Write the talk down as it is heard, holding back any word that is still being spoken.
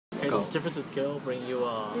difference in skill bring you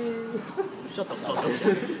a... Shut the fuck up,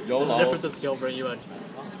 shit. Difference in skill bring you a...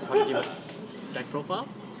 Diva deck profile?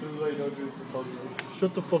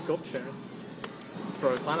 Shut the fuck up, Sharon.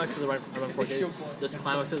 For climaxes, I run 4 gates. This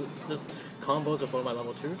combos with one of my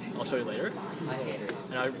level 2s. I'll show you later.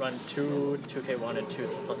 And I run 2 2k1 and 2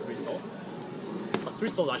 +3 soul. +3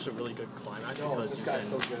 soul is actually a really good climax because you can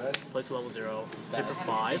place a level 0, hit for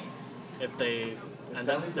 5. If they... And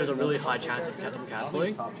then there's a really high chance of them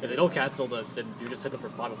canceling. If they don't cancel, then you just hit them for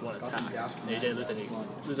 5 with 1 attack. And you didn't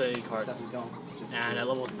lose any cards. And at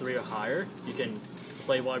level 3 or higher, you can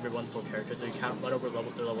play one of your 1 soul characters, so you can't run over their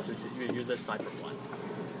level 2. You can use this side for 1.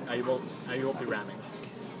 And you won't be ramming.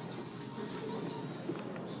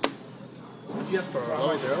 For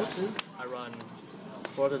level 0s, I run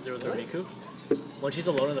 4 of the 0/0 Miku. When she's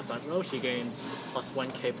alone in the front row, she gains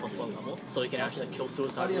 +1k +1 level, so you can actually kill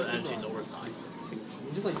suicide with it, and she's oversized.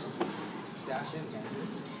 You just like dash in.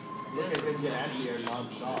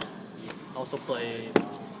 I also play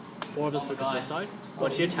 4 of the Sleeper Suicide.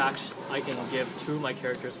 When she attacks, I can give 2 of my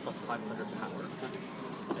characters +500 power.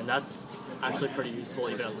 And that's actually pretty useful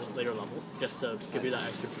even at later levels, just to give you that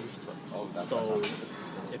extra boost. So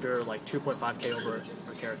if you're like 2.5k over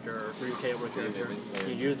a character or 3k over a character,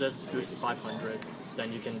 you use this boost 500,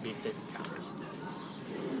 then you can be safe with counters.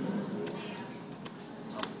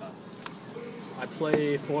 I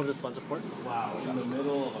play 4 of the Slum Support. Wow, in the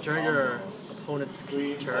middle of during your opponent's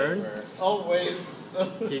turn,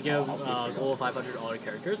 you give goal 500 all your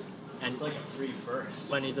characters, and it's like a free burst.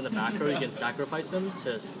 When he's in the back row, you can sacrifice him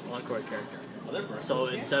to encore a character. So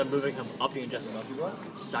instead of moving him up, you can just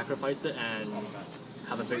sacrifice it and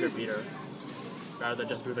have a bigger beater, rather than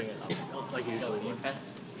just moving it up like you usually would.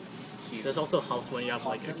 This also helps when you have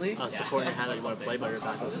like a support in your hand that you want to play, but your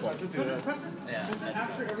back is full.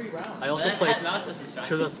 I also play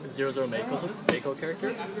 2 of the 0/0 Mako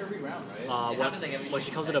character. When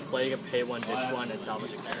she comes into play, you can pay 1, ditch 1, and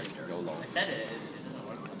salvage a character.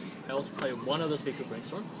 I also play 1 of the Miku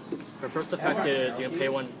Brainstorm. Her first effect is you can pay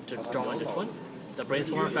 1 to draw 1, ditch 1. The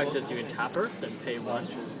Brainstorm effect is you can tap her, then pay 1,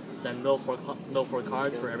 then mill 4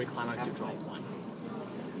 cards for every climax you draw 1.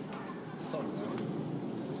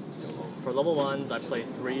 For level 1s, I play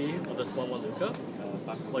 3 of this 1/1 Luca.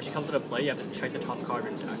 When she comes into play, you have to check the top card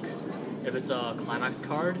of your deck. If it's a climax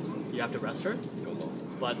card, you have to rest her.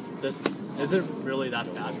 But this isn't really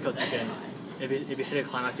that bad because you can, if you hit a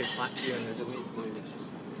climax, you can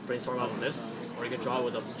brainstorm out of this, or you can draw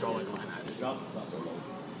with a drawing climax.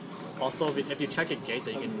 Also, if you check a gate,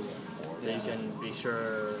 then you can be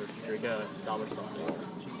sure you're gonna salvage something.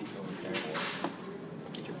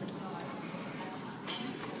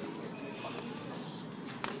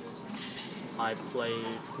 I play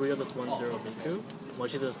 3 of this 1/0 Miku. When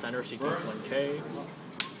she's in the center, she gets 1k.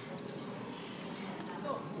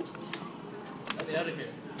 Get out of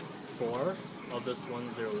here. 4 of this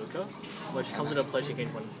 1/0 Luca. When she comes into play, she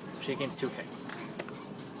gains 2k.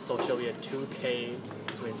 So she'll be a 2k,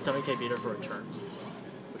 7k beater for a turn,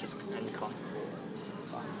 which is costless.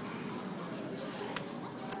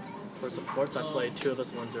 For supports, I play 2 of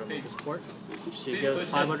this 1/0 Miku support. She gives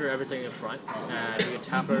 500 everything in front, and you can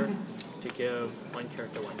tap her to give 1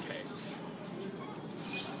 character 1k.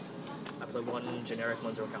 I play 1 generic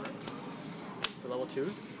 1/0 counter. For level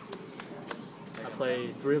 2s, I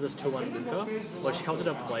play 3 of this 2/1 Luca. When she comes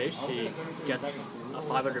into play, she gets a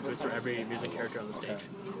 500 boost for every music character on the stage,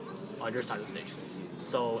 on your side of the stage.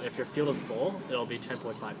 So if your field is full, it'll be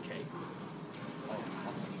 10.5k.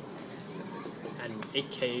 And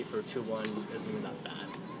 8k for 2/1 isn't even that bad.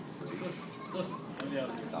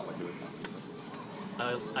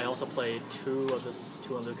 I also play 2 of this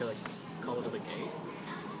 2/1 Luca that comes with a gate.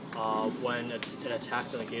 When it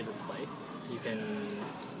attacks and the gate is in play, you can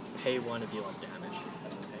pay 1 to deal out damage.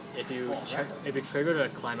 If you triggered a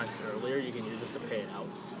climax earlier, you can use this to pay it out.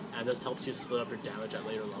 And this helps you split up your damage at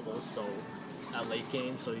later levels, so at late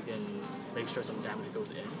game, so you can make sure some damage goes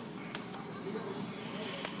in.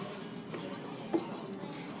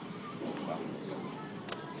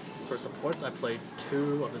 For supports, I played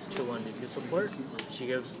 2 of this 2/1 Miku support. She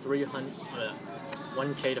gives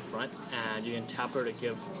 1k to front, and you can tap her to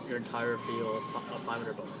give your entire field a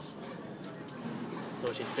 500 bonus.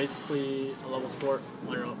 So she's basically a level support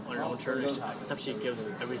on her own turn, except she gives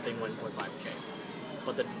everything 1.5k.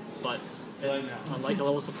 But unlike a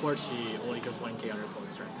level support, she only gives 1k on her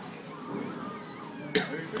opponent's turn.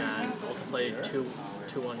 And also play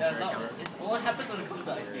 2/1 counter. What happens when it comes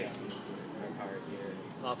to IKEA?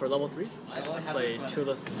 For level 3s, I play 2 of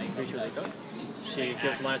this 3/2 Luca. She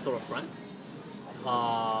gives -1 front.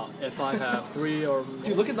 If I have 3 or more,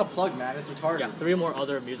 Dude, look at the plug, man. It's retarded. yeah, 3 or more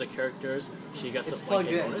other music characters, she gets It's a plugged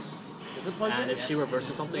 1k in. bonus. Is it plugged And in? if she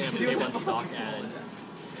reverses something and pay one stock and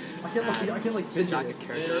I can't like fidget stack a it.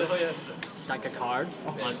 character, stack a card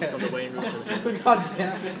from the waiting room to the God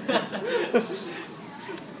damn it.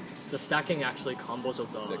 The stacking actually combos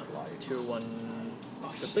with the 2-1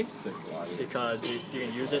 twisting because you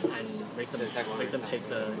can use it and make them take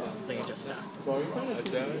the thing you just stacked.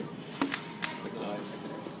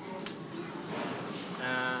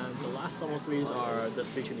 And the last level 3s are the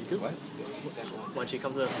Speech Uniku. When she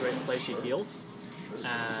comes to play, she heals,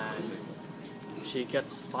 and she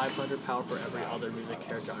gets 500 power for every other music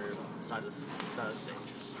character on your side of the stage.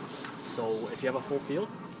 So if you have a full field,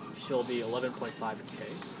 she'll be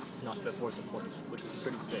 11.5k, not before supports, which is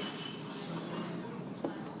pretty big.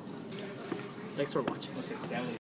 Thanks for watching.